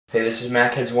Hey, this is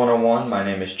MacHeads 101. My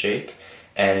name is Jake,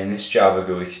 and in this Java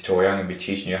GUI tutorial, I'm going to be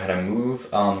teaching you how to move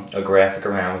a graphic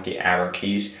around with the arrow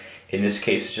keys. In this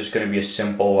case, it's just going to be a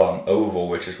simple oval,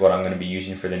 which is what I'm going to be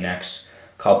using for the next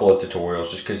couple of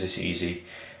tutorials, just because it's easy.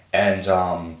 And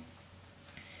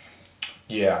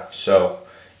yeah, so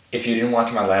if you didn't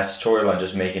watch my last tutorial on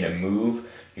just making it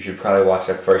move, you should probably watch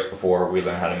that first before we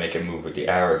learn how to make it move with the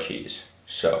arrow keys.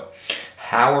 So,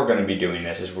 how we're going to be doing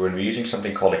this is we're going to be using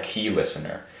something called a key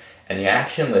listener. And the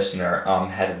action listener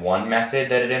had one method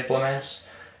that it implements,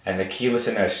 and the key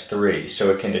listener has three,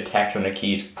 so it can detect when a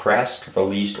key is pressed,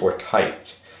 released, or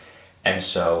typed. And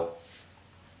so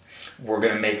we're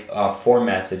going to make four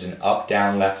methods, an up,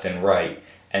 down, left, and right,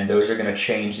 and those are going to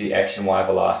change the x and y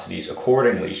velocities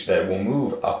accordingly so that it will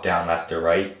move up, down, left, or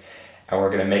right. And we're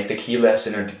going to make the key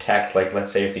listener detect, like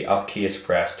let's say if the up key is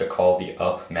pressed, to call the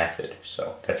up method.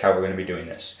 So that's how we're going to be doing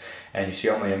this. And you see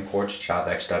all my imports,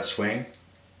 javax.swing,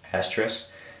 asterisk,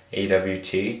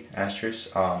 awt,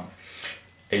 asterisk, awt.event,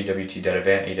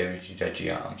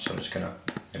 awt.geom. So I'm just going to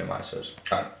minimize those.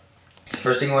 Alright. The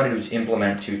first thing we want to do is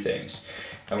implement two things.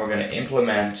 And we're going to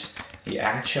implement the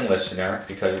action listener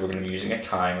because we're going to be using a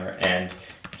timer, and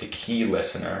the key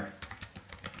listener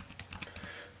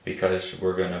because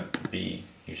we're going to be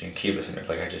using key listener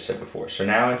like I just said before. So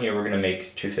now in here we're going to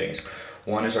make two things.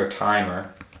 One is our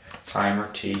timer, timer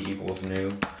t equals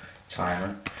new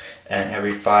timer, and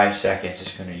every 5 seconds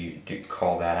it's going to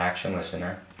call that action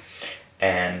listener,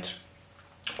 and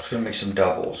it's going to make some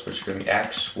doubles, which are going to be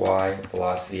x, y,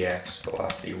 velocity x,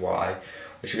 velocity y,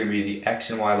 which are going to be the x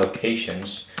and y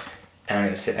locations, and I'm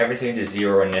going to set everything to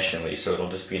 0 initially, so it'll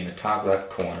just be in the top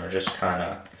left corner, just kind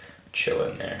of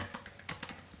chilling there.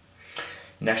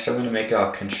 Next I'm going to make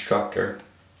a constructor,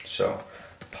 so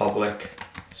public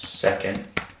second,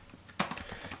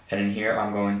 and in here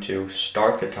I'm going to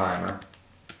start the timer,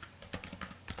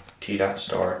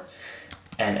 t.start,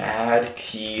 and add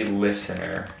key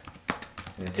listener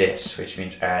this, which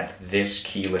means add this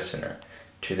key listener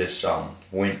to this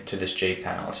to this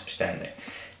JPanel. It's extending.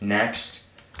 Next,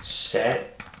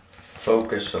 set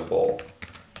focusable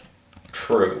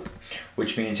true,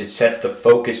 which means it sets the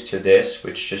focus to this,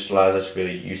 which just allows us to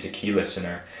really use the key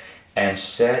listener, and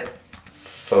set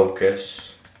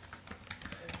focus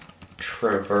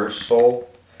traversal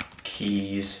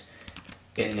keys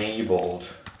enabled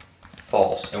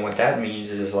false. And what that means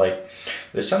is like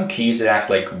there's some keys that act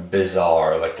like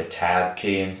bizarre, like the tab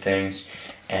key and things,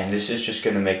 and this is just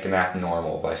going to make them act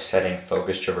normal by setting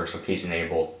focus traversal keys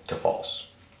enabled to false.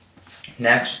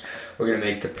 Next, we're going to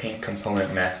make the paint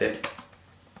component method,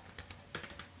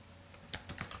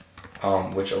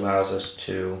 which allows us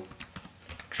to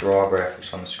draw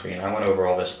graphics on the screen. I went over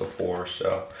all this before,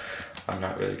 so I'm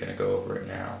not really going to go over it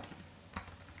now.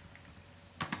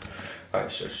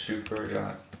 Alright, so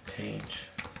super.paint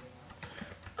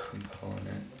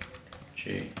component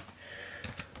G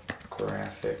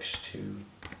graphics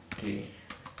 2D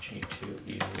G2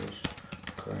 equals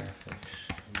graphics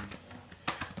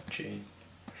G.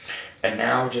 And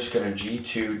now we're just going to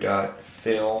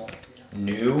G2.fill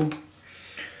new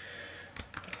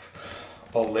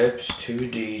ellipse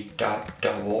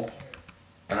 2D.double,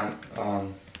 and I'm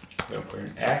going to put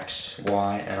an x,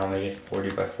 y, and I'll make it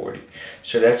 40 by 40.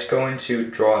 So that's going to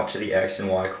draw it to the x and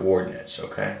y coordinates,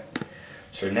 okay?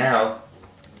 So now,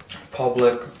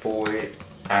 public void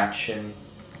action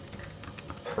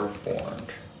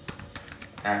performed,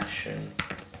 action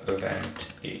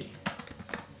event e.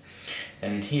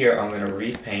 And in here I'm going to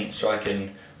repaint so I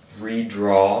can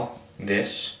redraw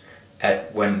this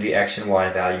at when the x and y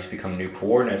values become new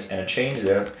coordinates, and change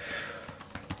them,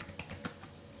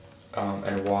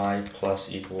 and y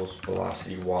plus equals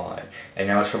velocity y. And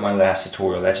now it's from my last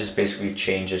tutorial. That just basically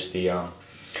changes the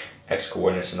x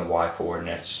coordinates and the y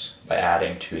coordinates by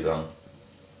adding to them,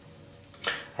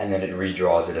 and then it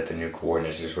redraws it at the new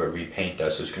coordinates. This is what repaint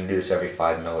does. So it's going to do this every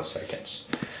 5 milliseconds.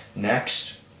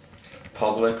 Next,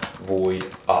 public void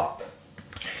up.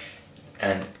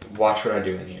 And watch what I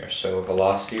do in here. So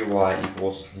velocity y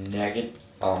equals negative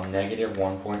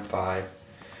 1.5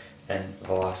 and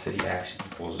velocity x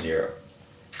equals 0.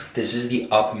 This is the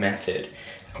up method,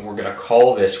 and we're going to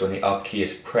call this when the up key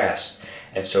is pressed.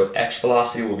 And so x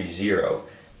velocity will be 0,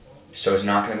 so it's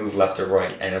not going to move left or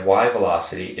right, and the y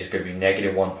velocity is going to be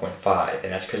negative 1.5,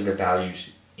 and that's because the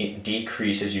values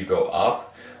decrease as you go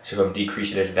up. So if I'm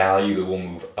decreasing this value, it will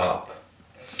move up.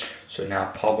 So now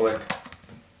public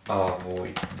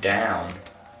void down,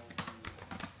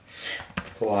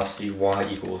 velocity y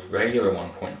equals regular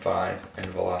 1.5 and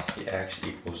velocity x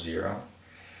equals 0.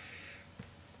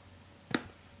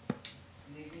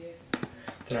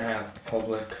 Then I have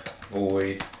public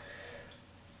void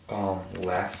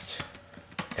left,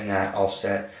 and that I'll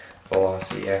set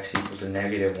velocity x equal to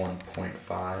negative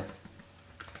 1.5.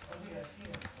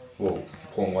 Whoa,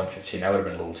 0.115, that would have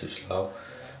been a little too slow.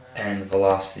 And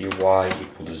velocity y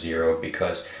equal to 0,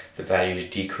 because the value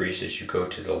decreases, you go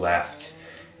to the left,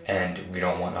 and we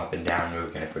don't want up and down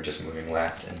movement if we're just moving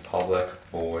left. And public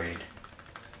void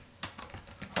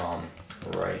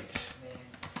right,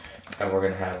 and we're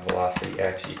going to have velocity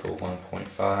x equal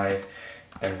 1.5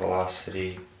 and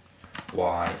velocity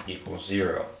y equals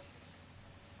 0.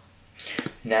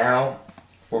 Now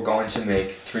we're going to make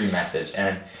 3 methods,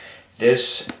 and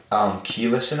this key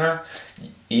listener,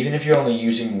 even if you're only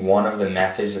using one of the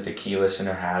methods that the key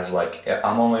listener has, like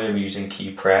I'm only using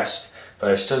key pressed,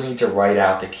 but I still need to write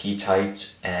out the key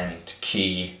types and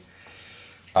key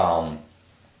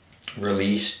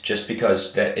release, just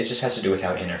because that it just has to do with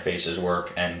how interfaces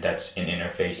work, and that's an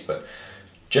interface. But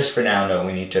just for now, no,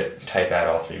 we need to type out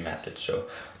all 3 methods. So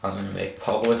I'm going to make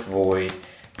public void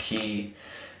key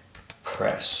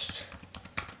pressed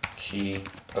key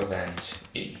event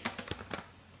e.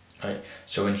 Alright,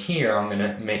 so in here I'm going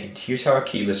to make, here's how our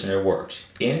key listener works.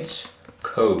 Int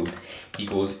code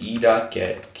equals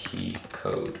e.get key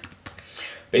code.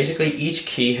 Basically each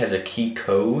key has a key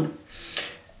code,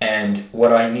 and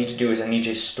what I need to do is I need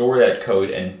to store that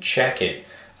code and check it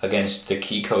against the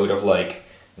key code of like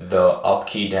the up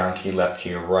key, down key, left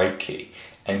key, or right key.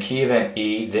 And key event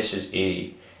E, this is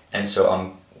E, and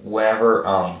so whenever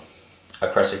I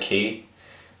press a key,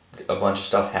 a bunch of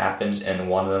stuff happens, and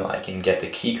one of them I can get the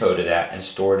key code of that and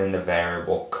store it in the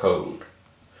variable code.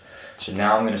 So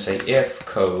now I'm going to say if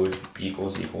code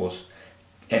equals,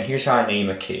 and here's how I name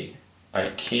a key.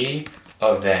 Alright, key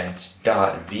event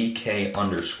dot vk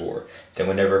underscore. Then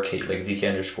whenever key, like vk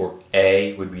underscore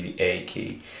a would be the a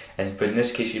key, but in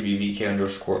this case it would be vk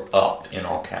underscore up in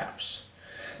all caps.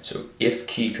 So if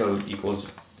key code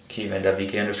equals key event dot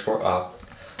vk underscore up,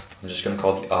 I'm just going to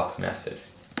call the up method.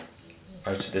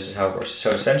 Alright, so this is how it works.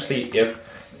 So essentially, if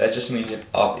that just means if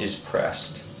up is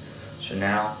pressed. So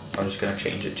now I'm just going to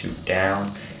change it to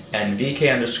down, and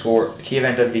vk underscore key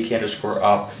event dot vk underscore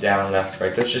up, down, left,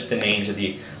 right. That's just the names of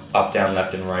the up, down,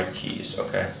 left, and right keys.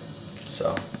 Okay,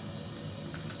 so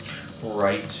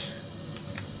right,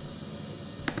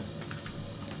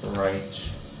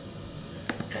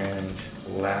 and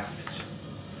left.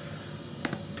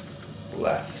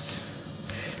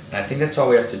 And I think that's all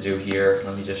we have to do here.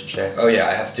 Let me just check. Oh yeah,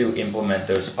 I have to implement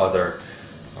those other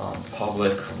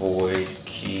public void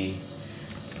key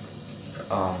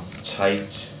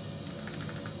typed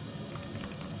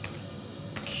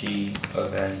key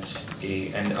event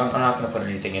e, and I'm not going to put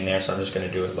anything in there, so I'm just going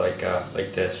to do it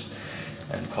like this.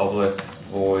 And public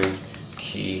void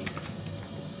key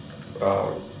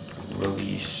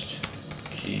released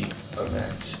key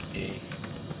event e.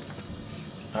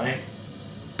 Alright,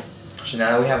 so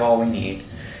now that we have all we need,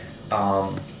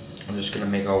 I'm just going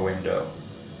to make our window.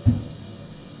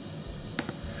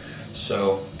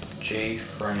 So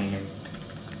JFrame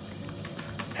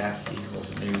f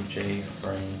equals new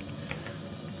JFrame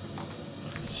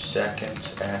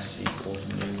second s equals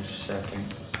new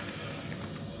second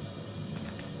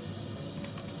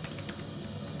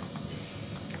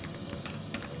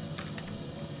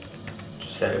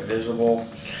set it visible,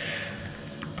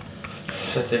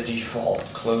 set the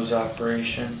default close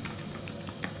operation,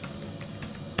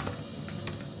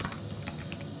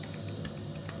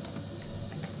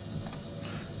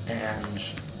 and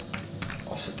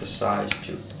I'll set the size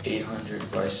to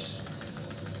 800 by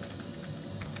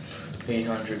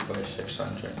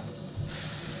 600.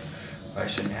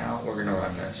 Alright, so now we're gonna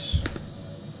run this.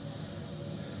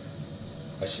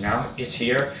 Alright, so now it's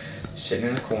here, sitting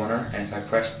in the corner, and if I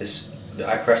press this,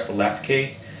 I press the left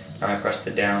key, now I press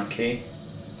the down key,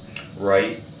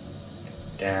 right,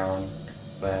 down,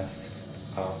 left,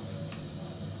 up.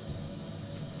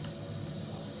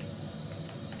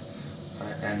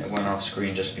 And it went off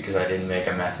screen just because I didn't make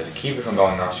a method to keep it from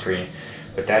going off screen.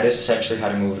 But that is essentially how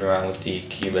to move it around with the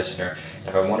key listener.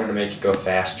 If I wanted to make it go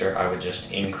faster, I would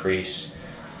just increase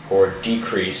or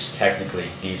decrease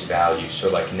technically these values. So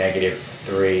like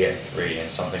 -3 and 3 and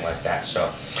something like that.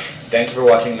 So thank you for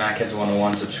watching MacHeads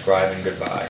 101. Subscribe and goodbye.